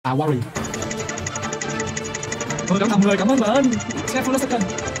À, Gawi. Cảm ơn người, cảm ơn bạn. Nghe full second.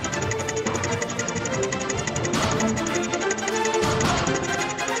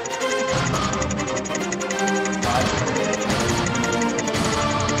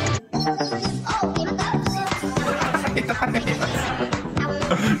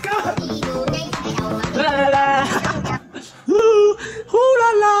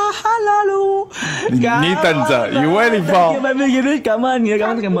你等着，你为你放。感恩你，感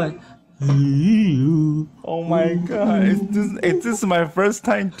恩感恩。Oh my god! This is my first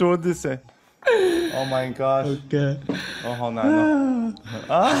time do this. Oh my gosh! Okay. 哦，好难哦。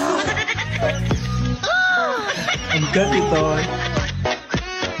啊！Anh chết đi tôi.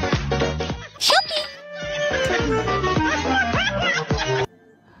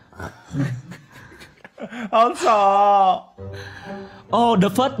 好吵。Oh, the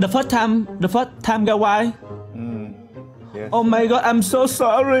first time Gawi. Yes. Oh my god, I'm so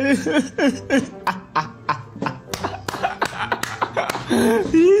sorry.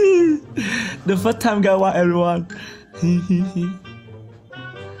 The first time Gawi, everyone.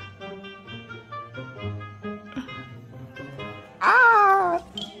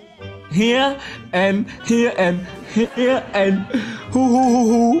 Here and here and here and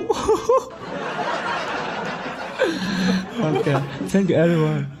who. Okay, thank you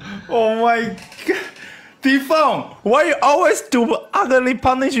everyone. Oh my god, Dphong, why you always do ugly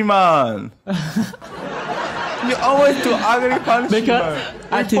punishment? You always do ugly punishment. Because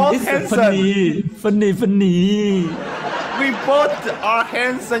I think it's funny. We both are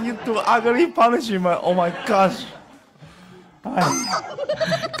handsome. You do ugly punishment. Oh my gosh.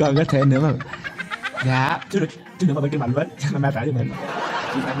 Còn có thể nữa mà. Dạ, chứ nữa mà bên cái mạnh với, mà trả cho mình.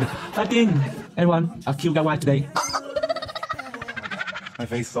 Fighting, everyone, I'll kill Gawi today. My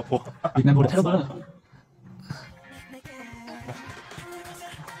face so poor. Việt Nam vô địch hết đó.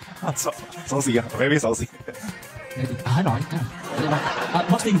 Xấu xí à, very xấu xí. Hết rồi.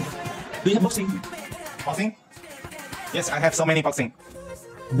 Boxing. Do you have boxing? Boxing? Yes, I have so many boxing.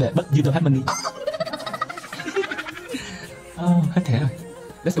 But you don't have money. Oh, hết thẻ rồi.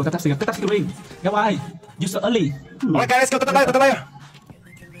 Let's go tap ring. Gawi, you so early. Alright guys, let's go tap tay.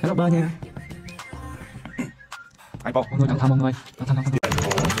 Hello bơ nha. Ai bông. Mọi người cẩn thận mọi người. Cẩn thận.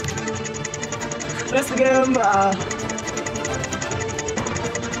 Let's game.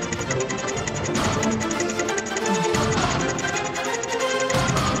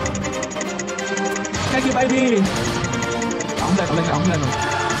 Thank you baby. Ổng lên rồi.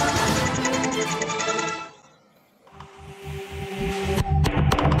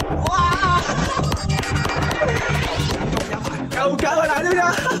 Cảm ơn lại nữa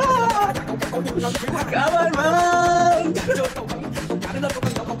nha. Cảm ơn bạn.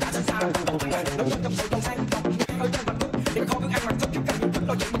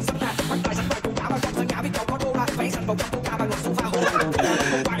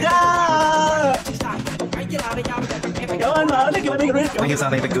 Yeah. Cảm ơn bạn. Thank you baby. Thank you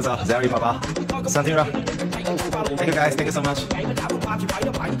Sunny, thank you Zari Papa. Santira. Thank you guys, thank you so much.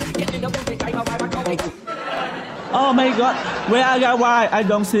 Oh my god, where are Gawi? I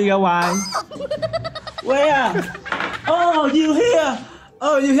don't see Gawi. Where? Oh, you here?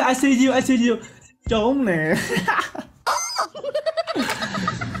 Oh, you here? I see you. Trốn nè.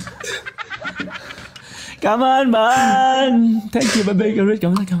 Cảm ơn bạn. Thank you baby,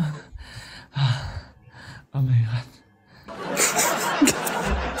 cảm ơn. Oh my god.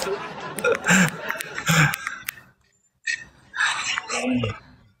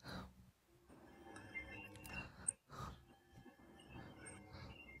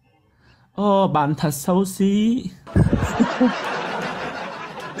 Oh, bạn thật xấu xí.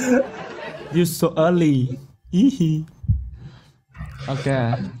 You so early.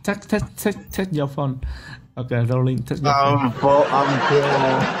 Okay, take your phone. Okay, rolling. Take your phone. I'm poor.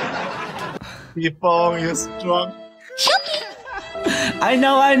 Dphong, you're strong. I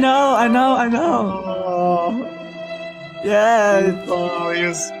know. Yeah. Dphong,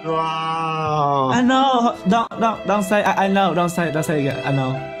 you're strong. I know. Don't say. I know. Don't say again. I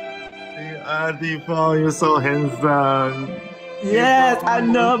know. Dphong, you're so handsome. Yes, I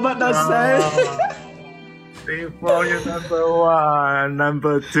know, but don't say. Dphong, you're number one,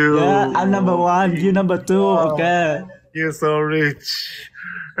 number two. Yeah, I'm number one. You number two. Okay. You're so rich.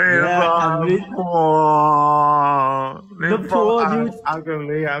 Yeah, I'm rich. Poor. The poor, I'm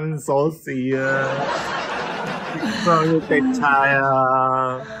ugly. I'm saucy. Dphong, you're big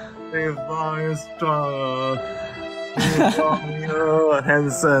tired. Dphong, you're strong. Dphong, you're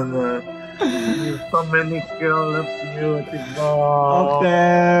handsome. So many girls love you, Dphong. Ok,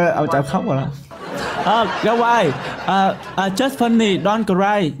 chào khóc rồi đó. Gawi, just funny, don't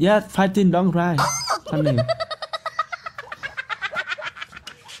cry. Yeah, fighting, don't cry. Funny.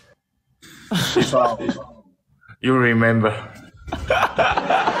 You remember.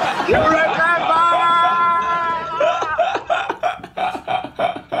 You remember.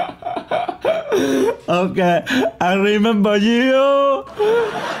 Okay, I remember you.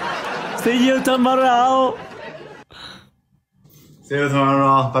 See you tomorrow. See you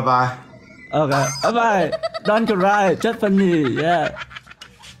tomorrow. Bye bye. Okay, bye bye. Don't cry, just funny. Yeah.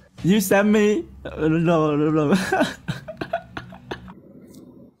 You send me. No.